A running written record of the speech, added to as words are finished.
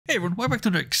Hey everyone, welcome back to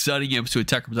another exciting episode of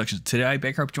Tech Productions. Today I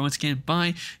back up joined again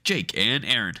by Jake and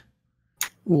Aaron.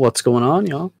 What's going on,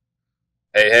 y'all?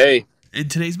 Hey. In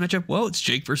today's matchup, well, it's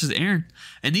Jake versus Aaron.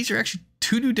 And these are actually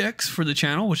two new decks for the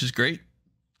channel, which is great.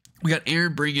 We got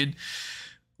Aaron bringing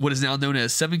what is now known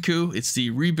as 7Ku. It's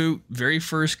the reboot, very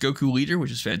first Goku leader,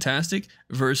 which is fantastic,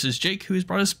 versus Jake, who has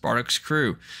brought us Bardock's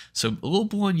crew. So a little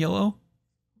blue and yellow.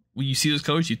 When you see those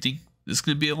colors, you think this is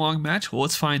going to be a long match. Well,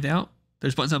 let's find out.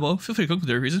 There's buttons down below. Feel free to click for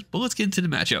their reasons, but let's get into the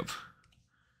matchup.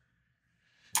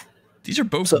 These are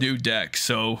both new decks,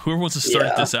 so whoever wants to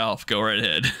start this off, go right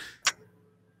ahead.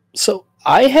 So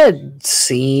I had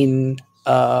seen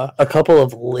a couple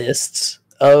of lists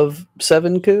of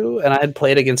 7Ku, and I had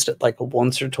played against it like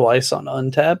once or twice on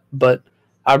Untap, but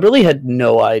I really had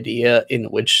no idea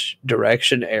in which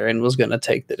direction Aaron was going to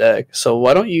take the deck. So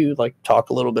why don't you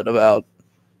talk a little bit about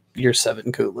your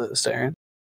 7Ku list, Aaron?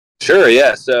 Sure,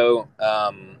 yeah. So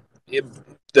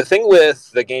the thing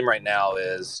with the game right now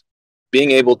is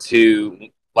being able to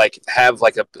have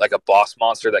a boss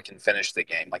monster that can finish the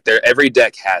game. Every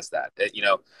deck has that,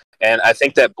 and I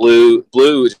think that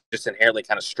blue just inherently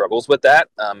kind of struggles with that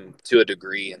to a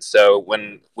degree. And so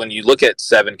when you look at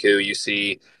 7Ku, you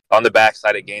see on the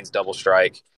backside it gains double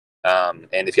strike, and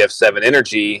if you have 7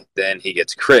 energy, then he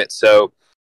gets crit. So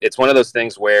it's one of those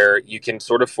things where you can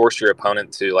sort of force your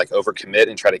opponent to overcommit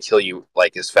and try to kill you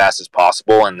as fast as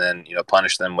possible, and then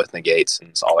punish them with negates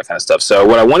and all that kind of stuff. So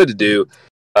what I wanted to do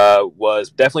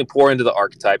was definitely pour into the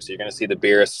archetypes. So you're going to see the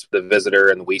Beerus, the Visitor,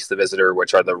 and the Whis, the Visitor,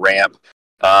 which are the ramp.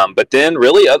 But then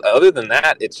really, other than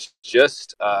that, it's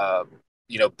just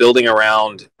building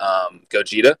around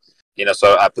Gogeta.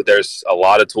 So there's a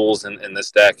lot of tools in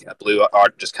this deck. Blue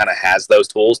art just kind of has those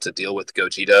tools to deal with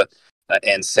Gogeta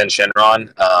and send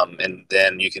Shenron, and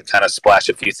then you can kind of splash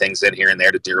a few things in here and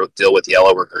there to deal with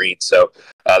yellow or green. So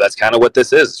that's kind of what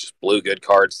this is. It's just blue good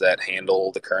cards that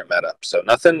handle the current meta. So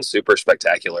nothing super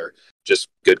spectacular, just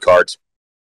good cards.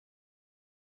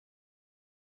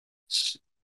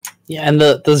 Yeah, and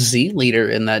the Z leader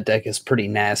in that deck is pretty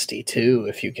nasty too,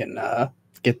 if you can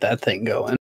get that thing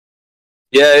going.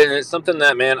 Yeah, and it's something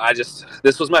that, man,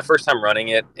 this was my first time running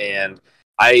it, and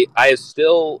I have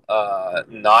still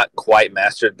not quite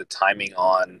mastered the timing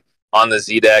on the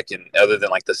Z deck, and other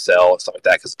than the cell and stuff like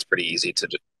that, because it's pretty easy to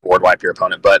just board wipe your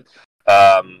opponent. But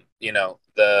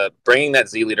the bringing that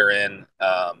Z leader in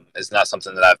is not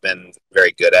something that I've been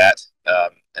very good at,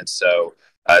 and so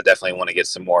I definitely want to get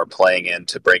some more playing in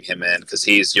to bring him in, because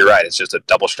you're right, it's just a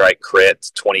double strike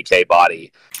crit 20k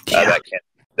body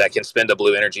that can spend a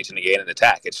blue energy to negate an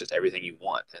attack. It's just everything you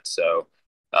want, and so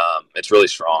it's really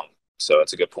strong. So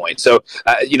that's a good point. So,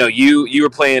 you were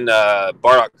playing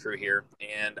Bardock crew here,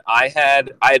 and I had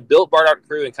built Bardock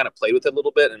crew and kind of played with it a little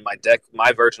bit, and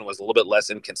my version was a little bit less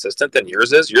inconsistent than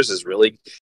yours is. Yours is really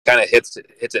kind of hits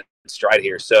it in stride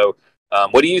here. So,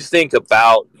 what do you think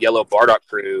about yellow Bardock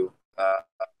crew?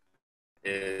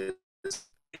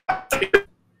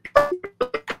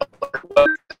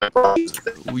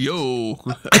 Yo,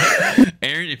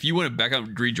 Aaron, if you want to back up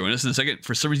and rejoin us in a second,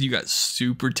 for some reason you got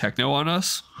super techno on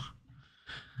us.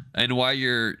 And while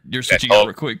you're switching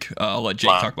over quick, I'll let Jake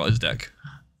talk about his deck.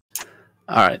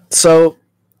 All right, so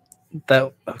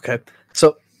Bardock's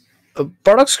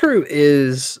crew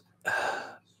is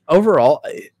overall.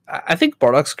 I think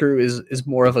Bardock's crew is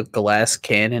more of a glass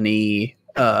cannon-y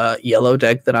yellow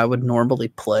deck than I would normally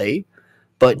play,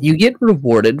 but you get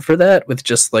rewarded for that with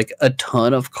just a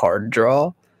ton of card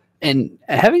draw, and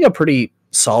having a pretty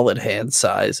solid hand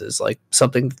size is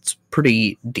something that's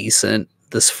pretty decent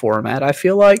this format, I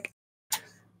feel like.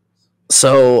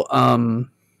 So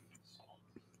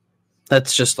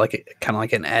that's just kind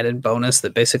of an added bonus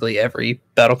that basically every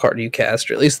battle card you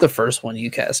cast, or at least the first one you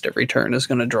cast every turn, is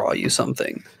going to draw you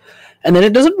something. And then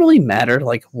it doesn't really matter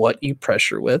what you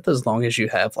pressure with, as long as you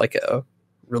have a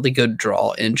really good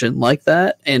draw engine like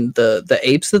that. And the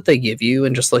apes that they give you,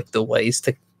 and just the ways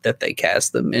that they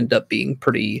cast them, end up being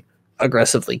pretty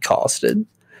aggressively costed.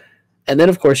 And then,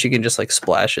 of course, you can just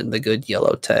splash in the good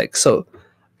yellow tech. So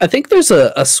I think there's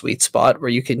a sweet spot where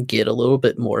you can get a little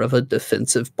bit more of a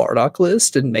defensive Bardock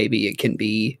list, and maybe it can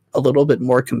be a little bit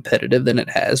more competitive than it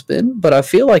has been. But I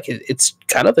feel like it's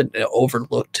kind of an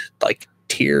overlooked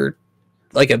tier,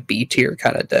 a B tier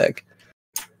kind of deck.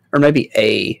 Or maybe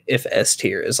A, if S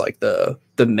tier is the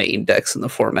main decks in the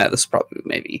format. This is probably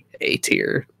maybe A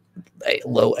tier,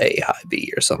 low A, high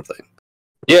B or something.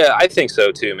 Yeah, I think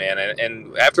so too, man.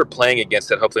 And after playing against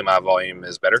it, hopefully my volume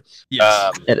is better.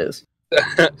 Yes, it is.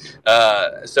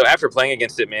 So after playing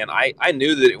against it, man, I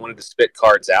knew that it wanted to spit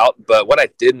cards out, but what I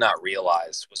did not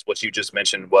realize was what you just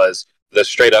mentioned was the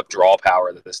straight up draw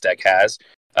power that this deck has.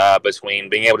 between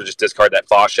being able to just discard that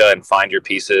fascia and find your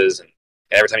pieces. And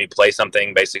every time you play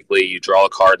something, basically you draw a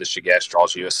card. The Shigesh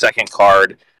draws you a second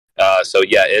card. So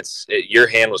yeah, your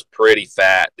hand was pretty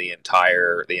fat the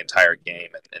entire game,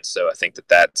 and so I think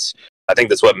that's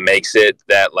what makes it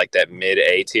that mid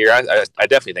A tier. I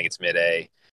definitely think it's mid A,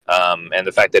 and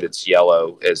the fact that it's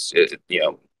yellow is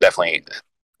definitely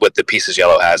what the pieces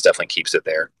yellow has definitely keeps it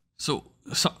there. So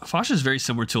Fasha is very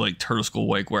similar to like Turtle Skull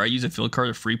Wake, where I use a field card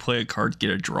to free play a card to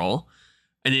get a draw,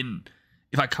 and then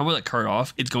if I combo that card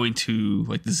off, it's going to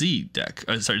like the Z deck.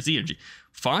 Z energy.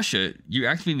 Fasha, you're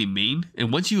activating the main,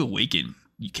 and once you awaken,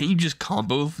 can you just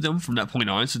combo them from that point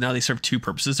on? So now they serve two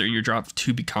purposes. They're in your drop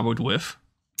to be comboed with.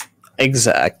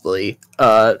 Exactly.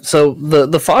 So the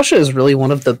Fasha is really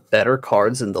one of the better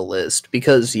cards in the list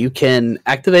because you can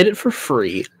activate it for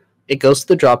free. It goes to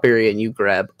the drop area, and you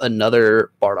grab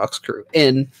another Bardock's crew.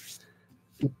 And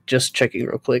just checking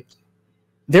real quick,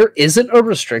 there isn't a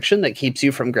restriction that keeps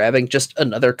you from grabbing just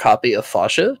another copy of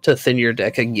Fasha to thin your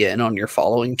deck again on your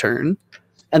following turn.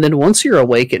 And then once you're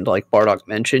awakened, like Bardock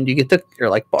mentioned, you get to, or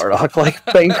like Bardock, like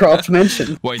Bancroft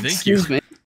mentioned. Why, thank Excuse you. me.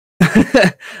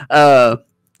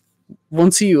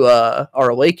 Once you are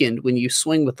awakened, when you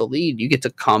swing with the lead, you get to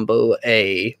combo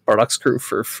a Bardock's crew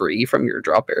for free from your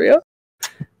drop area.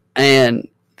 And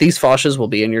these Fashas will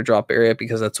be in your drop area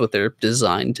because that's what they're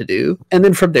designed to do. And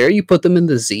then from there, you put them in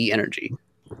the Z energy.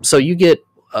 So you get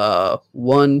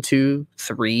 1, 2,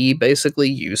 3 basically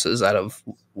uses out of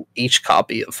each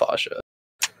copy of Fasha.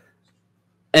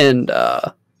 And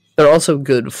they're also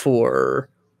good for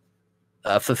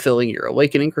fulfilling your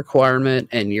awakening requirement,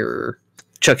 and you're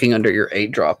chucking under your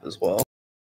 8 drop as well.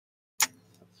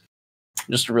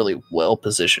 Just a really well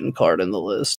positioned card in the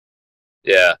list.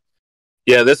 Yeah.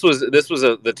 Yeah, this was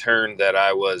the turn that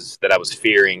I was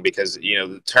fearing because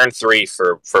turn 3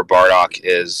 for Bardock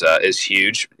is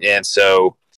huge, and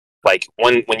so like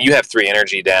when you have 3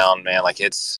 energy down, man, like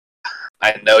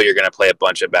I know you're gonna play a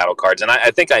bunch of battle cards, and I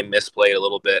think I misplayed a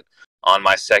little bit on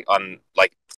my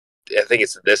I think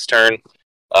it's this turn.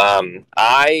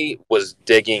 I was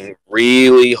digging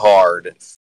really hard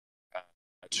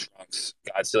Trunks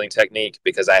God Sealing Technique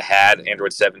because I had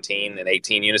Android 17 and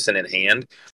 18 Unison in hand.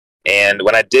 And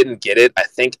when I didn't get it, I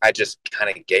think I just kind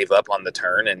of gave up on the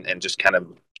turn and just kind of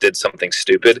did something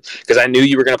stupid because I knew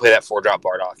you were going to play that 4-drop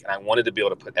Bardock, and I wanted to be able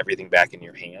to put everything back in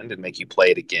your hand and make you play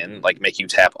it again, like make you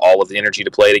tap all of the energy to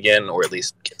play it again, or at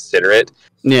least consider it.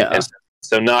 Yeah. And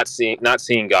so not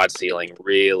seeing God Sealing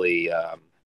really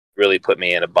put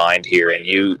me in a bind here, and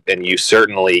you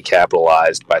certainly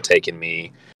capitalized by taking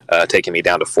me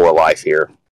down to 4 life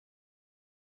here.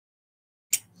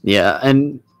 Yeah,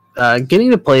 and getting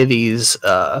to play these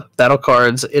battle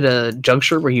cards at a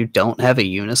juncture where you don't have a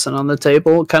Unison on the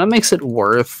table kind of makes it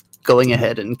worth going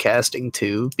ahead and casting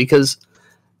 2, because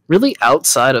really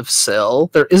outside of Cell,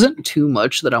 there isn't too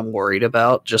much that I'm worried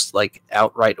about just like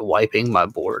outright wiping my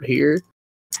board here.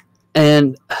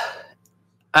 And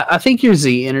I think your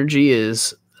Z energy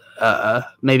is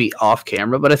maybe off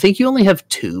camera, but I think you only have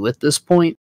 2 at this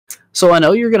point. So I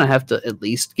know you're going to have to at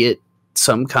least get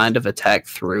some kind of attack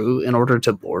through in order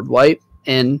to board wipe.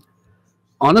 And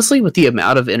honestly, with the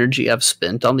amount of energy I've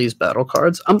spent on these battle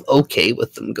cards, I'm okay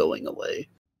with them going away.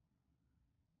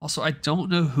 Also, I don't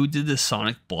know who did the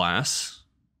Sonic Blast.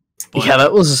 Yeah,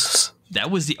 that was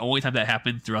the only time that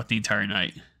happened throughout the entire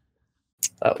night.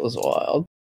 That was wild.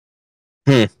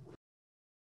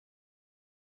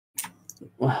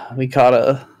 We caught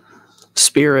a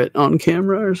spirit on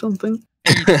camera or something.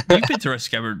 You've been through a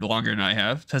scabbard longer than I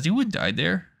have. Has anyone died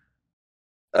there?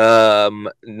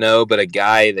 No, but a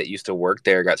guy that used to work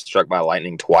there got struck by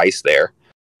lightning twice there.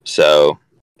 So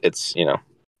it's,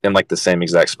 in like the same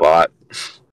exact spot.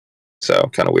 So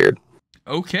kind of weird.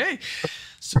 Okay.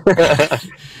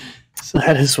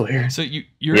 That is weird. So you're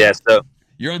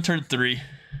you're on turn 3.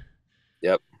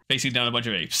 Yep. Facing down a bunch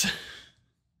of apes.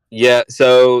 Yeah,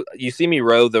 so you see me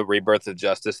row the Rebirth of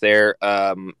Justice there.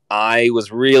 I was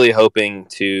really hoping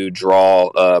to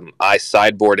draw. I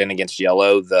sideboard in against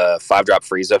yellow the 5-drop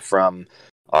Frieza from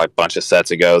a bunch of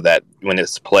sets ago that when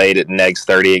it's played, it negs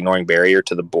 30, ignoring barrier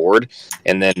to the board,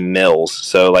 and then mills.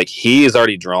 So, like, he has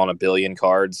already drawn a billion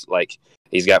cards. Like,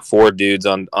 he's got 4 dudes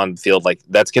on field. Like,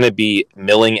 that's going to be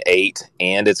milling 8,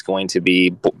 and it's going to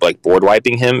be, board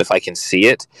wiping him if I can see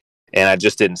it. And I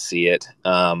just didn't see it.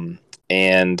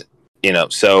 And,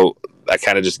 so I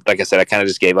kind of just, like I said, I kind of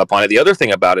just gave up on it. The other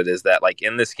thing about it is that, like,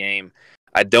 in this game,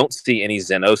 I don't see any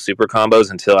Zeno super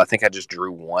combos until I think I just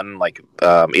drew 1,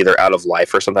 either out of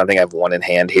life or something. I think I have 1 in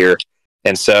hand here.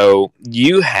 And so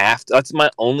you have to, that's my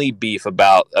only beef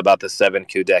about the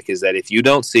 7-coup deck, is that if you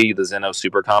don't see the Zeno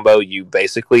super combo, you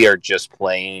basically are just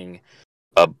playing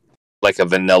a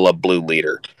vanilla blue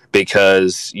leader,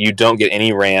 because you don't get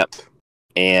any ramp,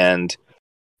 and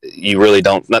you really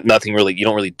don't, nothing really, you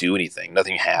don't really do anything.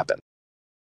 Nothing happens.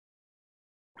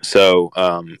 So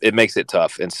it makes it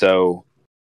tough. And so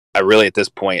I really at this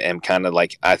point am kind of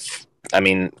like, I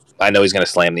mean, I know he's going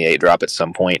to slam the 8-drop at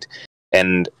some point,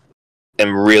 and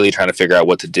am really trying to figure out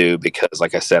what to do, because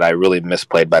like I said, I really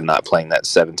misplayed by not playing that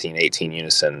 17-18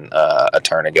 unison a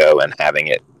turn ago and having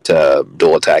it to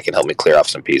dual attack and help me clear off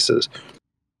some pieces.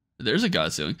 There's a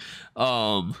God Ceiling.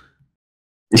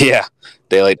 Yeah,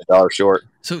 daylight $1 short.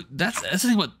 So that's the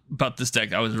thing about this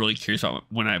deck I was really curious about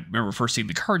when I remember first seeing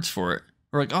the cards for it.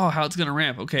 We're like, oh, how it's gonna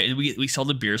ramp? Okay, and we sell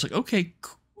the beers. Like, okay,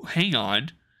 hang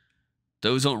on,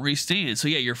 those don't restand. So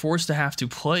yeah, you're forced to have to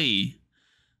play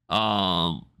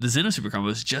the Zeno super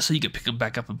combos just so you can pick them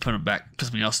back up and put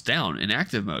something else down in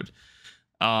active mode.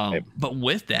 But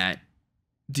with that,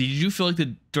 did you feel like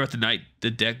throughout the night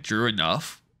the deck drew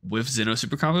enough with Zeno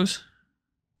super combos?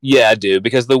 Yeah, I do,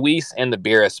 because the Whis and the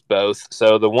Beerus both.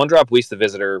 So the 1-drop Whis the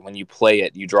Visitor, when you play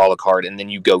it, you draw a card and then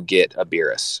you go get a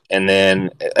Beerus, and then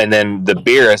the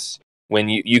Beerus, when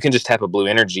you can just tap a blue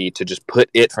energy to just put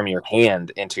it from your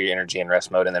hand into your energy and rest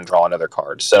mode, and then draw another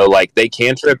card. So like they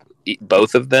cantrip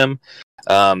both of them,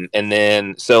 and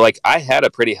then so like I had a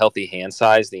pretty healthy hand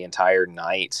size the entire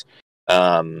night.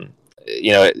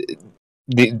 You know.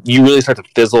 You really start to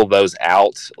fizzle those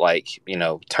out, like, you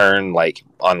know, turn like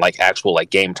on like actual like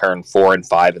game turn 4 and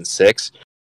 5 and 6.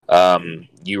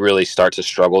 You really start to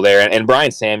struggle there. And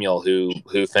Brian Samuel, who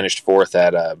finished 4th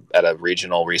at a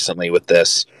regional recently with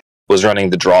this, was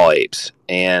running the Draw Apes,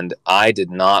 and I did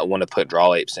not want to put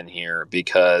Draw Apes in here,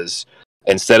 because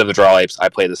instead of the Draw Apes, I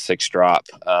play the 6-drop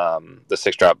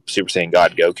Super Saiyan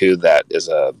God Goku that is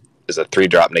a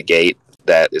 3-drop negate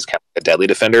that is kind of a deadly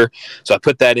defender. So I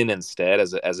put that in instead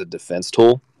as a defense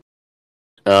tool,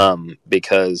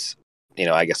 because, you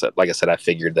know, I guess, like I said, I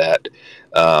figured that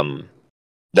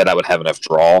that I would have enough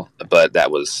draw, but that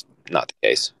was not the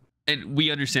case. And we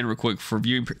understand real quick, for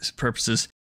viewing purposes,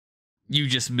 you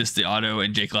just missed the auto,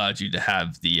 and Jake allowed you to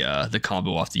have the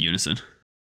combo off the unison.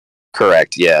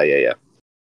 Correct. Yeah.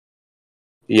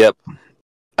 Yep.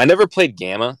 I never played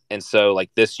Gamma, and so like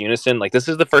this unison, like this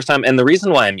is the first time, and the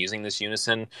reason why I'm using this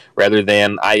unison rather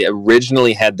than I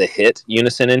originally had the hit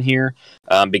unison in here,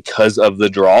 because of the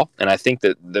draw. And I think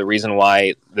that the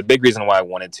big reason why I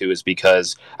wanted to is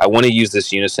because I want to use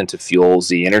this unison to fuel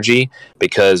Z energy,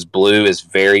 because blue is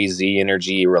very Z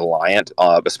energy reliant,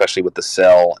 especially with the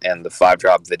Cell and the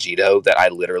 5-drop Vegito that I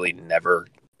literally never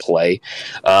play.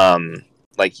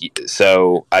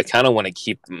 So I kind of want to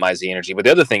keep my Z energy. But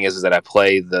the other thing is that I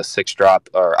play the 6-drop,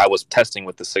 or I was testing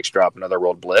with the 6-drop Another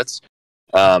World Blitz,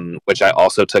 which I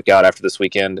also took out after this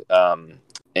weekend, to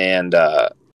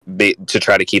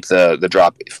try to keep the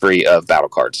drop free of battle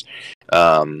cards,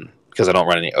 because I don't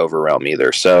run any Overrealm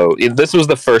either. So this was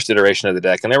the first iteration of the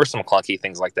deck, and there were some clunky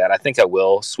things like that. I think I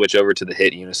will switch over to the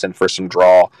hit unison for some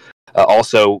draw.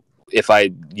 Also, if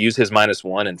I use his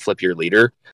 -1 and flip your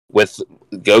leader, with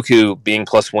Goku being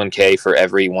plus 1k for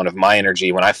every one of my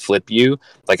energy, when I flip you,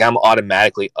 like I'm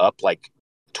automatically up like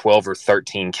 12 or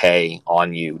 13k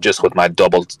on you just with my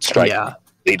double strike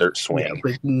leader swing. Yeah,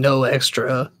 with no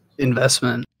extra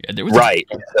investment. Yeah, there was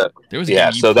there was a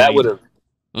game so that would have.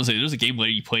 There was a game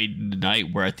later you played in the night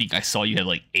where I think I saw you had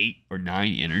like 8 or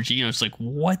 9 energy, and I was like,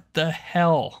 what the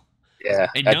hell? Yeah.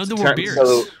 And none of them were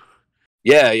beers.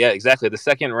 Yeah, exactly. The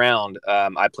second round,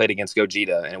 I played against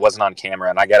Gogeta, and it wasn't on camera,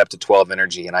 and I got up to 12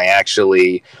 energy, and I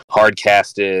actually hard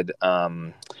casted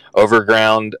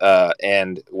Overground,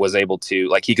 and was able to,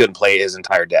 like, he couldn't play his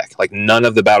entire deck. Like, none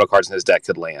of the battle cards in his deck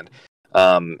could land.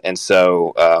 And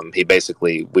so he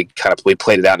basically, we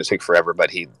played it out, and it took forever,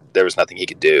 but there was nothing he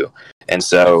could do. And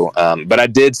so, but I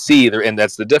did see, and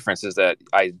that's the difference, is that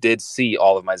I did see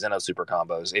all of my Zeno super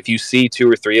combos. If you see 2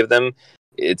 or 3 of them,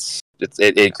 it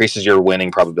increases your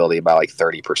winning probability by like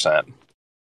 30%.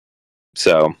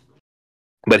 So,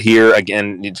 but here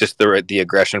again, just the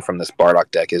aggression from this Bardock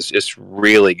deck is just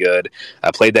really good.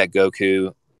 I played that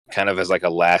Goku kind of as like a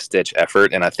last ditch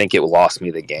effort, and I think it lost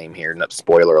me the game here.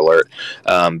 Spoiler alert,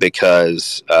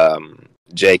 because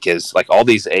Jake is like, all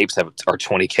these apes are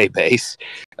 20k base,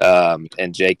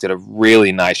 and Jake did a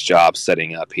really nice job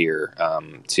setting up here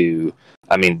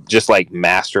just like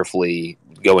masterfully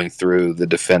going through the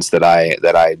defense that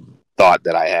I thought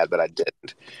that I had, but I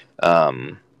didn't.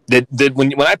 Did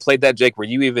when I played that, Jake, were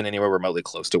you even anywhere remotely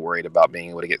close to worried about being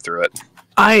able to get through it?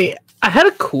 I had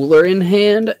a cooler in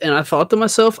hand, and I thought to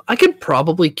myself, I could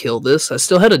probably kill this. I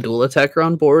still had a dual attacker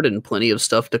on board and plenty of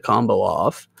stuff to combo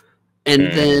off. And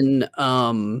then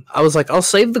I was like, I'll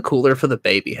save the cooler for the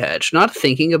baby hatch, not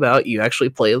thinking about you actually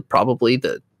play probably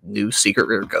the new Secret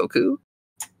Rare Goku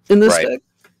in this deck.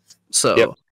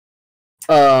 So,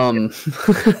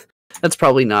 that's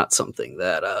probably not something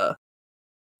that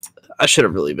I should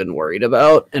have really been worried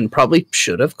about, and probably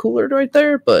should have coolered right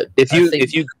there. But if you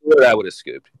coolered, I would have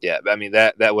scooped. Yeah, I mean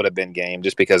that would have been game,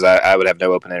 just because I would have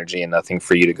no open energy and nothing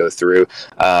for you to go through.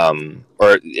 You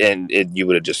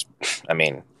would have just, I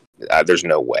mean, there's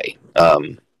no way.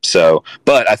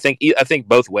 But I think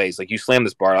both ways. Like, you slam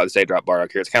this Bardock, this 8-drop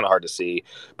Bardock here. It's kind of hard to see,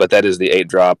 but that is the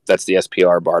 8-drop. That's the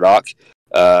SPR Bardock.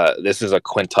 This is a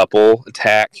quintuple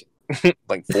attack,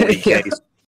 like 40k.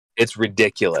 It's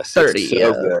ridiculous. 30. It's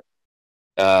so good.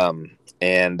 I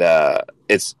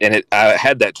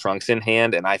had that Trunks in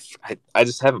hand, and I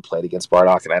just haven't played against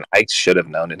Bardock, and I should have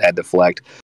known it had deflect,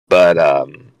 but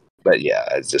yeah,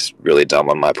 it's just really dumb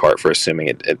on my part for assuming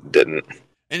it didn't.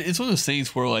 And it's one of those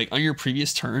things where, like, on your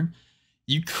previous turn,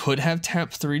 you could have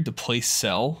tapped 3 to play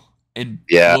Cell and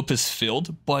flip his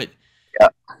field, but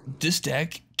this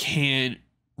deck can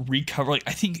recover. Like,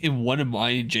 I think in one of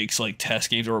mine and Jake's like test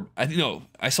games, or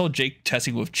I saw Jake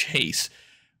testing with Chase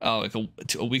like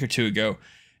a week or two ago,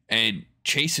 and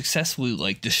Chase successfully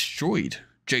like destroyed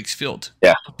Jake's field.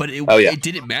 Yeah, but it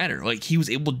didn't matter. Like, he was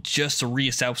able just to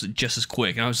reestablish it just as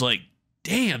quick, and I was like,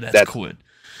 damn, that's cool.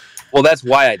 Well, that's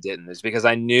why I didn't, is because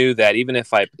I knew that even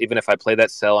if I play that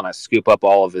Cell and I scoop up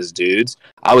all of his dudes,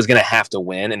 I was gonna have to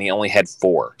win, and he only had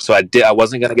 4, so I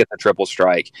wasn't gonna get the triple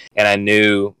strike, and I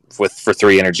knew for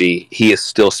 3 energy he is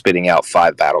still spitting out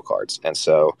 5 battle cards, and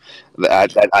so I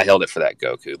held it for that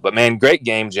Goku. But man, great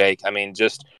game, Jake. I mean,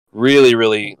 just really,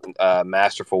 really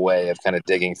masterful way of kind of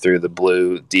digging through the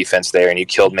blue defense there, and you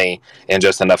killed me in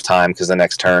just enough time, because the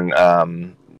next turn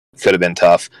could have been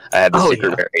tough. I had the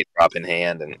Secret Rare 8-drop in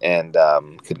hand, and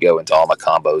could go into all my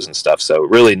combos and stuff. So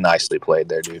really nicely played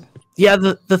there, dude. Yeah,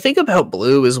 the thing about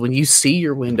blue is when you see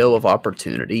your window of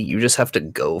opportunity, you just have to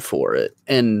go for it.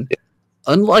 And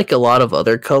unlike a lot of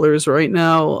other colors right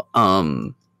now,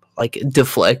 like,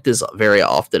 deflect is very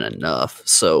often enough.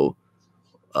 So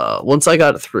once I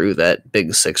got through that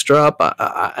big 6-drop,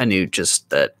 I knew just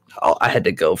that I had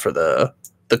to go for the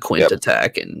Quint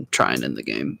attack and try and end the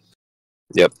game.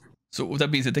 Yep. So with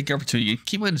that being said, take your opportunity.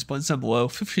 Keep in mind, buttons down below.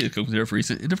 Feel free to go there for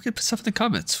reason. And don't forget to put stuff in the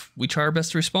comments. We try our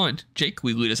best to respond. Jake,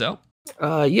 will you lead us out?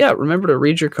 Yeah, remember to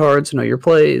read your cards, know your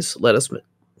plays. Let us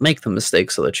make the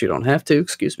mistakes so that you don't have to.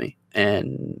 Excuse me.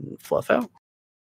 And fluff out.